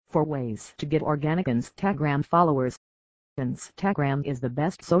For ways to get organic Instagram followers. Instagram is the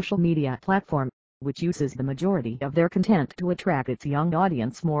best social media platform, which uses the majority of their content to attract its young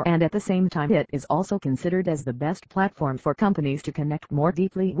audience more, and at the same time it is also considered as the best platform for companies to connect more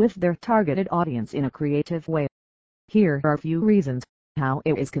deeply with their targeted audience in a creative way. Here are a few reasons how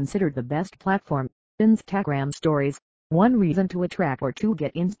it is considered the best platform. Instagram Stories. One reason to attract or to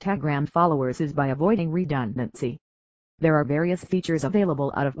get Instagram followers is by avoiding redundancy. There are various features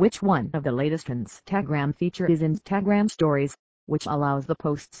available, out of which one of the latest Instagram feature is Instagram Stories, which allows the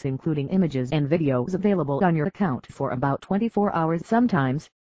posts including images and videos available on your account for about 24 hours sometimes.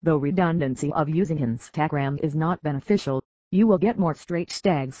 Though redundancy of using Instagram is not beneficial, you will get more straight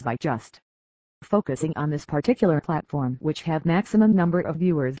stags by just focusing on this particular platform, which have maximum number of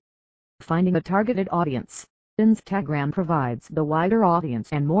viewers. Finding a targeted audience. Instagram provides the wider audience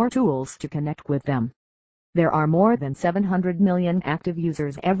and more tools to connect with them. There are more than 700 million active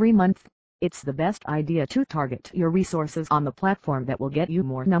users every month. It's the best idea to target your resources on the platform that will get you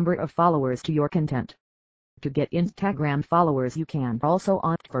more number of followers to your content. To get Instagram followers, you can also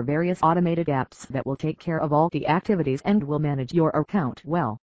opt for various automated apps that will take care of all the activities and will manage your account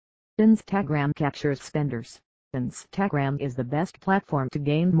well. Instagram captures spenders. Instagram is the best platform to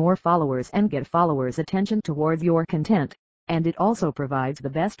gain more followers and get followers' attention towards your content, and it also provides the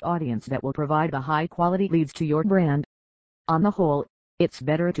best audience that will provide the high-quality leads to your brand. On the whole, it's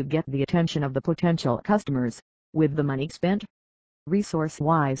better to get the attention of the potential customers with the money spent.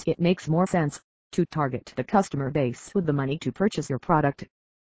 Resource-wise, it makes more sense to target the customer base with the money to purchase your product.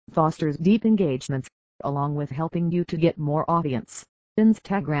 Fosters deep engagements, along with helping you to get more audience.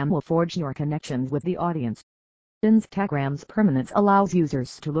 Instagram will forge your connections with the audience. Instagram's permanence allows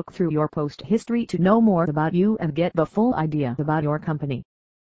users to look through your post history to know more about you and get the full idea about your company.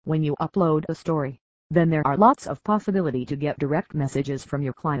 When you upload a story, then there are lots of possibility to get direct messages from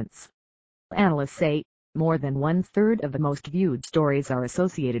your clients. Analysts say, more than 1/3 of the most viewed stories are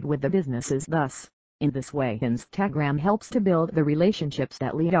associated with the businesses. Thus, in this way Instagram helps to build the relationships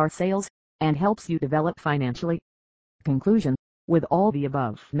that lead our sales, and helps you develop financially. Conclusion. With all the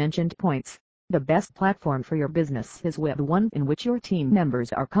above mentioned points, the best platform for your business is with one in which your team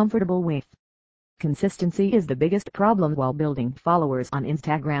members are comfortable with. Consistency is the biggest problem while building followers on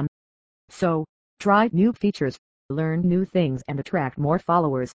Instagram. So, try new features, learn new things and attract more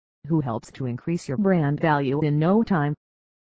followers, who helps to increase your brand value in no time.